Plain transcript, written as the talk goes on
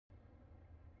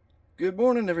Good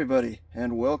morning, everybody,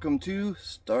 and welcome to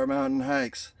Star Mountain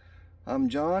Hikes. I'm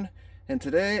John, and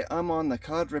today I'm on the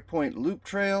Cadre Point Loop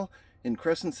Trail in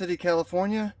Crescent City,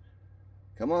 California.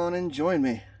 Come on and join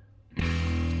me.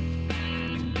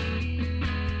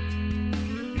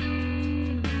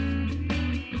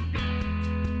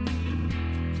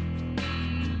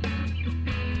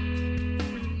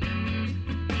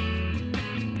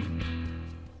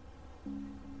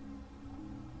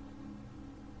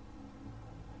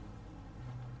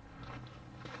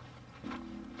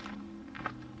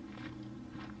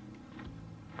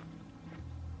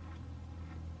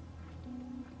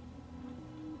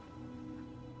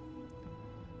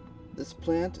 This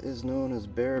plant is known as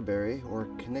bearberry or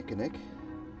kinnikinick.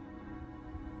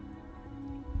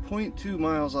 0.2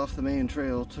 miles off the main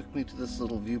trail took me to this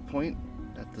little viewpoint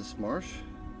at this marsh.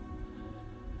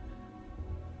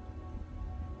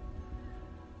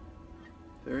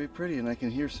 Very pretty, and I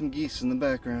can hear some geese in the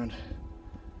background.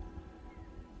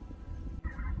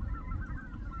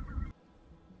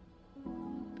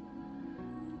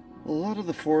 A lot of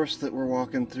the forest that we're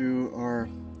walking through are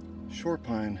shore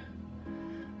pine,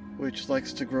 which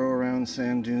likes to grow around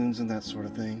sand dunes and that sort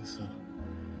of thing, so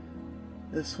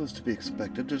this was to be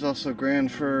expected. There's also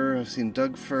grand fir, I've seen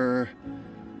Doug fir,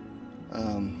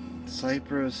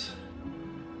 cypress,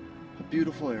 a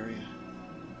beautiful area.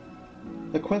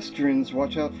 Equestrians,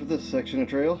 watch out for this section of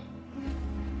trail.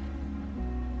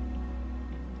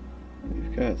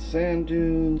 We've got sand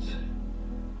dunes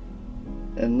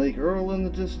and Lake Earl in the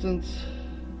distance.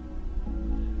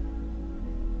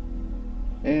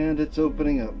 And it's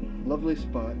opening up. Lovely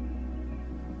spot.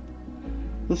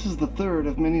 This is the third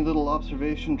of many little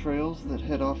observation trails that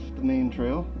head off the main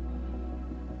trail.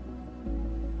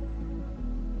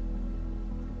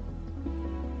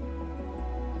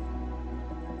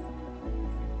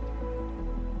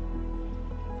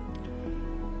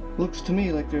 Looks to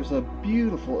me like there's a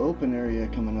beautiful open area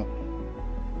coming up.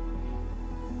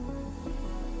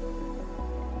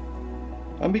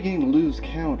 I'm beginning to lose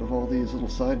count of all these little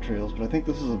side trails, but I think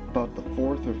this is about the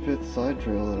fourth or fifth side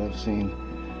trail that I've seen.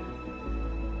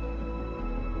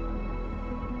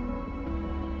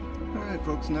 Alright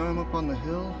folks, now I'm up on the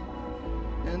hill,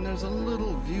 and there's a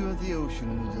little view of the ocean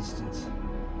in the distance.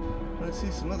 And I see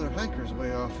some other hikers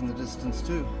way off in the distance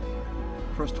too.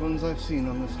 First ones I've seen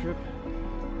on this trip.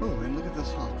 Oh, and look at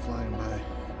this hawk flying by.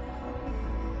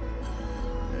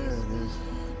 There it is.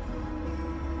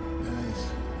 Nice.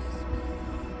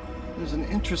 There's an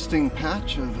interesting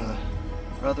patch of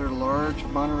rather large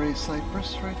Monterey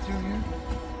cypress right through here.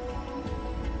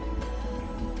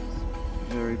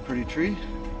 Very pretty tree.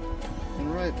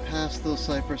 And right past those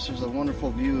cypress there's a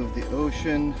wonderful view of the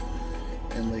ocean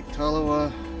and Lake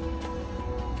Taloa.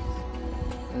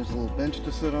 There's a little bench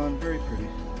to sit on, very pretty.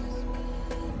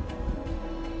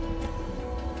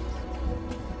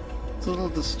 It's a little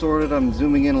distorted, I'm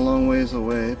zooming in a long ways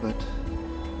away, but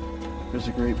there's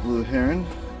a great blue heron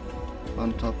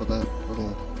on top of that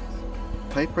little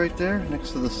pipe right there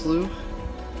next to the slough,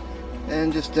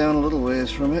 and just down a little ways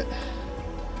from it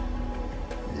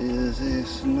is a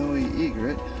snowy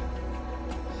egret.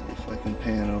 See if I can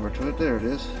pan over to it. There it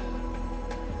is.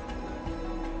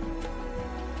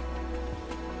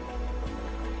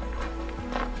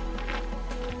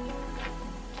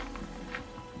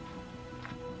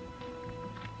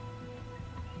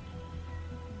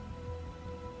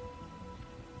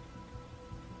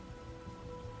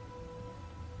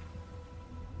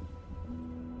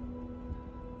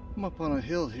 I'm up on a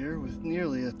hill here with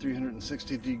nearly a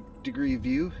 360-degree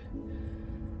view.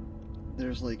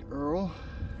 There's Lake Earl.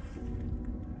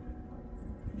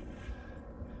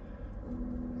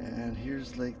 And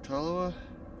here's Lake Taloa.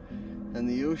 And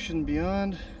the ocean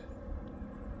beyond.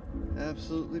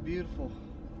 Absolutely beautiful.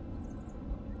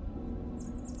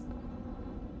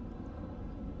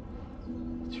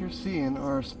 What you're seeing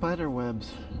are spider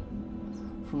webs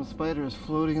from spiders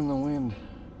floating in the wind.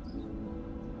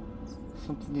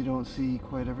 Something you don't see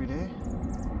quite every day.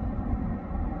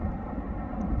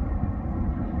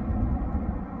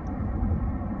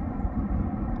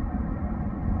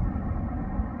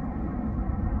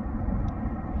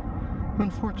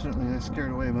 Unfortunately, I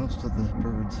scared away most of the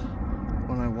birds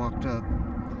when I walked up,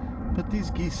 but these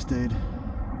geese stayed.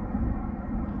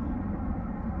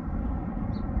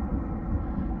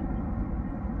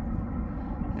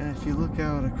 And if you look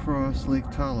out across Lake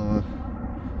Taloa,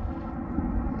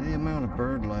 the amount of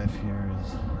bird life here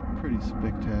is pretty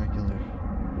spectacular.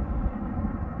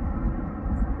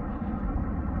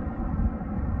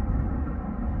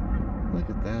 Look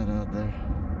at that out there.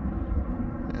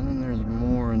 And then there's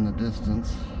more in the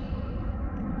distance.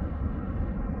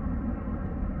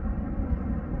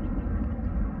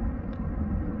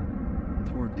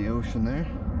 toward the ocean there.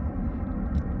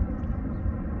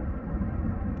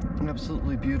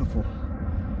 Absolutely beautiful.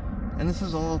 And this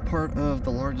is all part of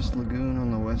the largest lagoon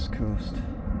on the west coast,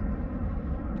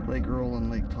 Lake Earl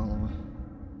and Lake Tolowa.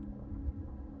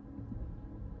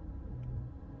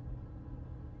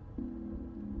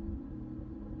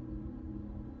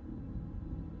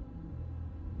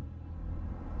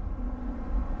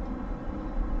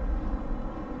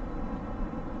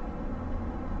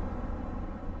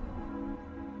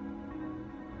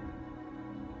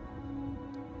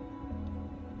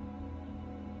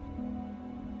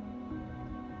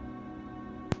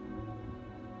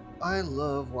 I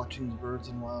love watching the birds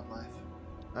and wildlife.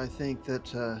 I think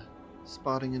that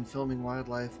spotting and filming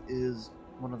wildlife is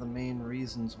one of the main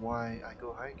reasons why I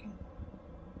go hiking.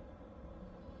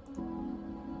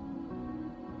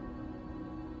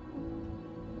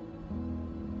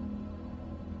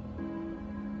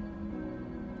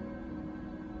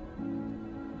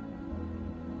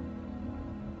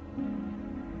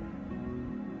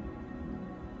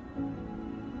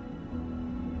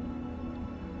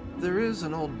 There is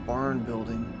an old barn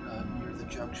building near the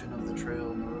junction of the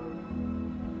trail and the road.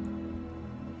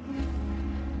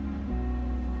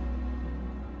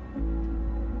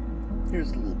 Here's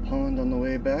a little pond on the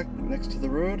way back next to the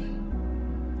road.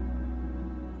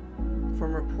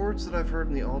 From reports that I've heard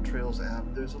in the All Trails app,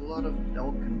 there's a lot of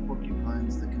elk and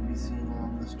porcupines that can be seen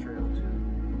along this trail too.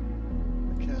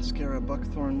 The cascara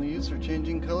buckthorn leaves are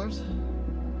changing colors.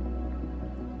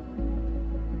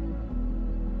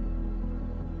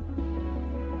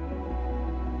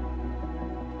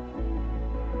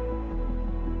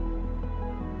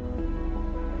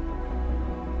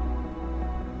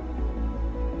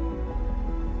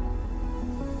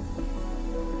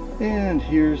 And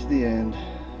here's the end.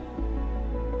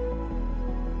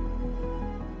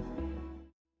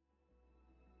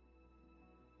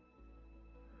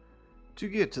 To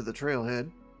get to the trailhead,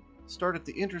 start at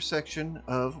the intersection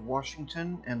of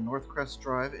Washington and North Crest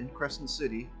Drive in Crescent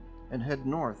City and head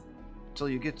north until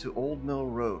you get to Old Mill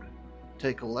Road.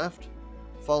 Take a left,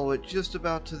 follow it just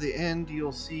about to the end.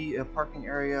 You'll see a parking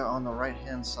area on the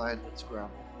right-hand side that's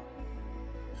gravel.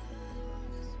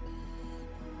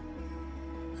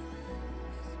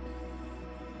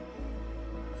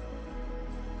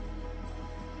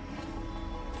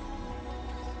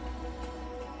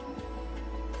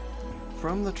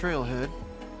 From the trail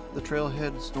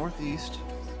heads northeast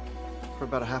for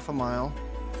about a half a mile,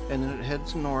 and then it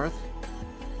heads north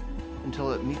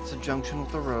until it meets a junction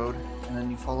with the road, and then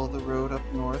you follow the road up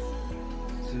north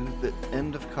to the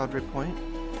end of Cadre Point,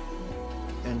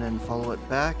 and then follow it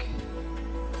back,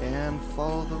 and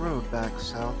follow the road back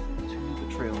south to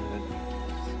the trailhead.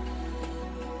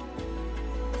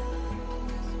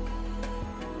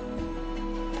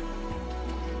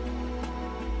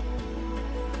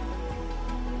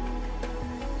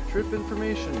 Trip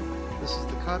information. This is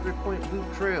the Cadre Point Loop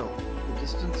Trail. The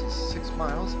distance is 6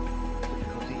 miles,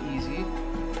 difficulty easy.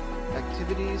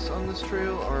 Activities on this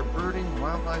trail are birding,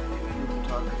 wildlife viewing, and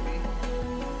photography.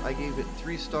 I gave it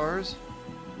 3 stars,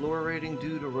 lower rating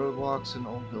due to roadwalks and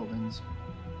old buildings.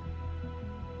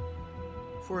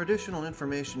 For additional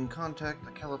information, contact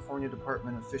the California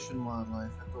Department of Fish and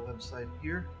Wildlife at the website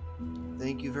here.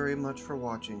 Thank you very much for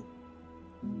watching.